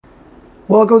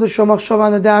Welcome to Shomach Shov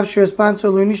on the Daf. Shir sponsor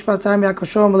Lu'nishma Sam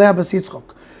Yakashom Leah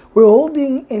Basitzchok. We're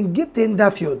holding in Gittin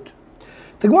Daf Yud.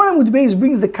 The Gemara with base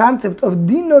brings the concept of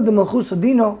Dina de Malchus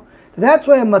Dino. That's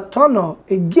why a matana,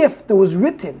 a gift that was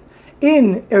written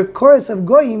in a chorus of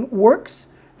goyim, works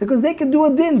because they can do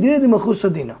a din Dina de Malchus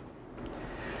Dino.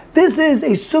 This is a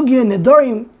sugya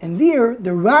nedarim, and there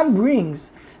the Ran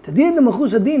brings the Dina de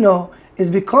Malchus Dino is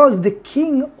because the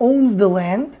king owns the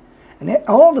land. And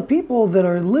all the people that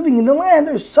are living in the land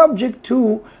are subject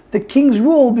to the king's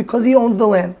rule because he owns the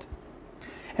land.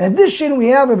 In addition, we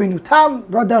have Rabbi Nutam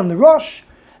brought down the Rosh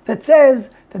that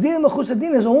says that Dina Malchus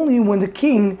Dina is only when the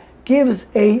king gives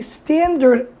a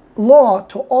standard law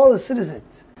to all the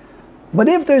citizens. But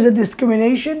if there's a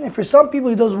discrimination, if for some people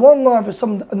he does one law and for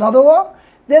some another law,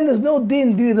 then there's no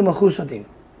Dina Malchus Dina.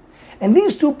 And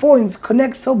these 2 points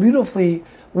connect so beautifully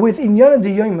with Inyana de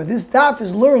Yoima. This daf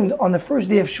is learned on the first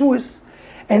day of Shavuos,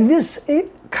 and this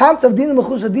concept of Dina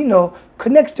Malchus Dino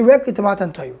connects directly to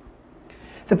Matan Torah.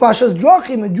 The Pasha's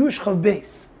Drachim and Jewish Chav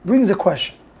Beis brings a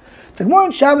question. The Gemara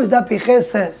in Shabbos that Peiches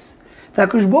says that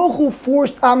HaKadosh Baruch Hu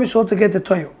forced Am Yisrael to get the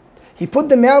Torah. He put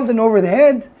the mountain over the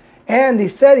head, and he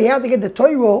said he had to get the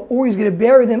Torah or he's going to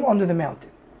bury them under the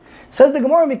mountain. Says the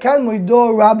Gemara, Mikan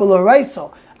Moido Rabba Lo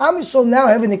Raiso. Am Yisrael now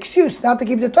have an excuse not to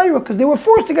keep the Torah because they were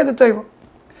forced to get the Torah.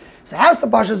 So as the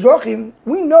Pasha's Drachim,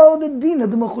 we know the Dina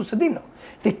de Malchus Dino.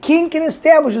 The king can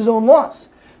establish his own laws.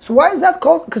 So why is that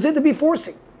considered to be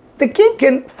forcing? The king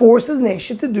can force his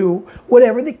nation to do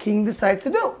whatever the king decides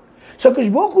to do. So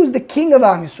HaKadosh Baruch Hu is the king of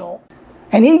Am Yisrael,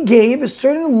 and he gave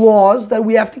certain laws that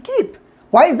we have to keep.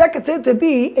 Why is that considered to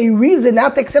be a reason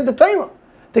not to accept the Torah?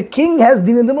 The king has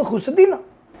Dina de Malchus Dino.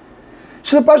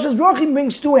 So the Pasha's Drachim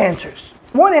brings 2 answers.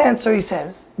 One answer, he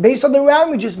says, based on the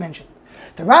Ram we just mentioned.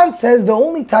 The Ran says the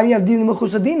only time you have Dina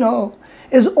Malchus Dino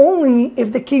is only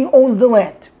if the king owns the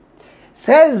land.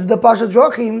 Says the Pasha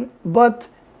Drachim, but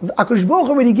HaKadosh Baruch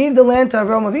Hu already gave the land to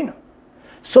Avraham Avinu.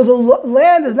 So the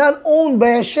land is not owned by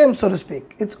Hashem, so to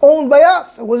speak. It's owned by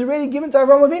us. It was already given to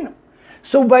Avraham Avinu.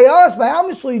 So by us, by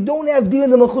Am Yisrael, you don't have Dina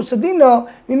de Malchus Dino.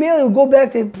 We merely will go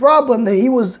back to the problem that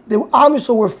the Am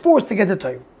Yisrael were forced to get the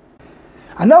Torah.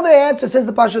 Another answer, says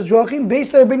the Pasha Drachim,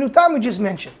 based on the Rabbi Nutam we just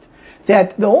mentioned,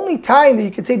 that the only time that you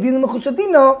can say Dina Malchus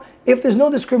Dino if there's no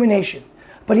discrimination.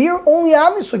 But here only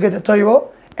Am Yisrael get the Torah,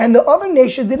 and the other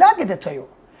nations did not get the Torah.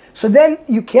 So then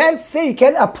you can't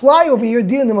apply over here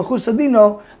Dina Malchus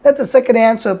Dino. That's the second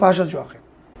answer of Pasha's Drachim.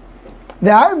 The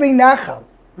Arvei Nachal,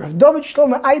 Rav David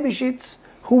Shlomo Eibeshitz,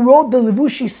 who wrote the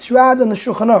Levushi Srad on the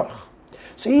Shulchan Aruch.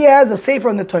 So he has a sefer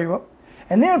on the Torah,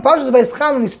 and then in Pasha's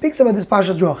Vayischanan when he speaks about this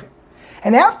Pasha's Drachim.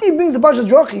 And after he brings the Pasha's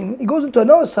Drachim, he goes into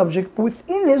another subject, but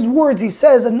within his words he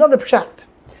says another pshat.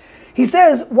 He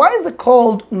says, why is it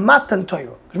called Matan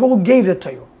Torah? Who gave the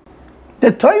Torah?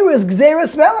 The Torah is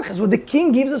Gzeras Melech, is what the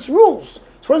king gives us rules.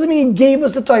 So what does it mean he gave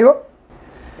us the Torah?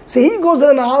 So he goes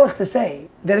on the Mahalach to say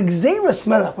that Gzeras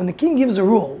Melech, when the king gives a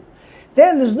rule,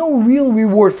 then there's no real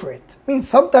reward for it. I mean,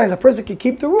 sometimes a person can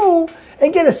keep the rule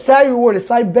and get a side reward, a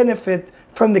side benefit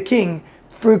from the king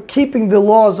for keeping the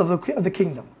laws of the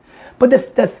kingdom. But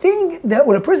the thing that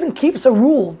when a person keeps a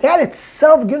rule, that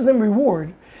itself gives him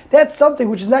reward. That's something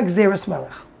which is not Gzeras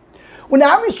Melech. When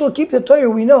Am Yisrael keep the Torah,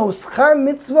 we know Schar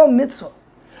Mitzvah Mitzvah.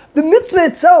 The mitzvah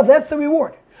itself, that's the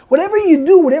reward. Whatever you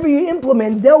do, whatever you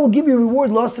implement, that will give you a reward,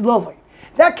 L'Asid Lovay.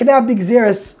 That cannot be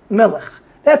Gzeras Melech.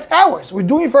 That's ours. We're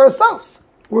doing it for ourselves.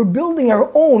 We're building our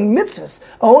own mitzvahs,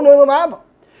 our own Olam Haba.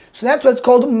 So that's why it's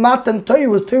called Matan Torah,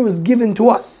 was Torah was given to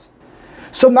us.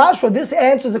 So Mashra, this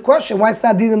answers the question why it's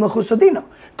not Dina Malchus Dino.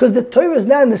 Because the Torah is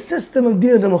not in the system of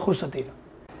Dina de Malchus Dino.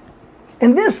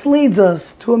 And this leads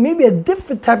us to maybe a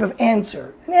different type of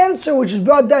answer. An answer which is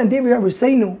brought down in David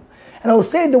Rabbeinu. And I'll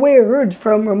say it the way I heard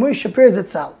from Ramoy Shapir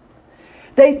Zatzal.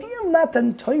 The idea of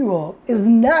Matan Torah is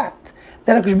not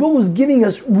that HaKadosh Baruch Hu is giving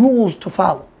us rules to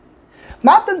follow.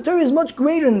 Matan Torah is much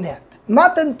greater than that.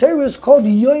 Matan Torah is called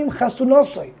Yoim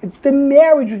Chasunosoi. It's the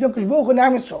marriage with HaKadosh Baruch Hu and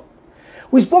Am Yisrael.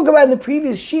 We spoke about in the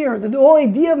previous year that the whole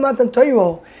idea of Matan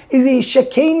Torah is a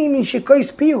shekeni min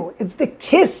shekois piu. It's the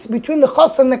kiss between the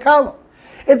chas and the kala.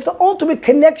 It's the ultimate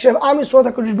connection of Am Yisrael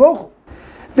to HaKadosh Baruch Hu.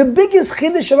 The biggest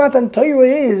chiddush of Matan Torah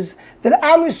is that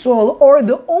Am Yisrael are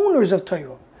the owners of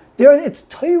Torah. It's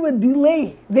Torah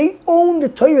delay. They own the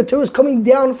Torah. Torah is coming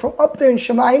down from up there in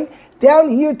Shemayim, down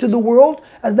here to the world.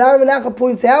 As the Arvei Nachal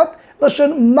points out,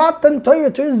 Lashon Matan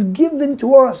Torah, Torah is given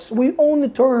to us. We own the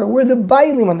Torah. We're the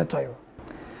Bailim on the Torah.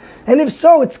 And if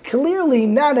so, it's clearly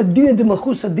not a Dina de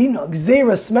Malchus Dino,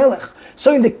 Gzeras Melech,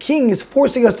 something the king is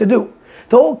forcing us to do.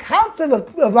 The whole concept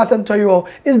of Matan Torah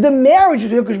is the marriage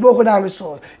of HaKadosh Baruch Hu and Am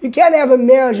Yisrael. You can't have a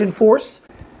marriage in force.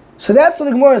 So that's what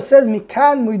the Gemara says,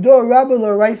 Mikan Muido Rabbi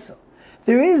L'Oraisa.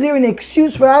 There is here an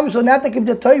excuse for Am Yisrael not to keep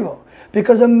the Torah,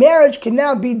 because a marriage can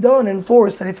now be done in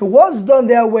force, and if it was done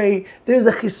that way, there's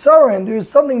a chisaron, there's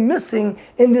something missing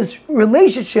in this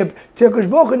relationship to HaKadosh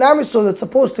Baruch Hu and Am Yisrael that's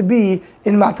supposed to be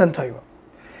in Matan Torah.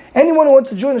 Anyone who wants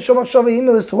to join the Shomach Shava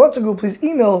email list to WhatsApp group, please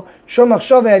email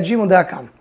shomachshava@gmail.com.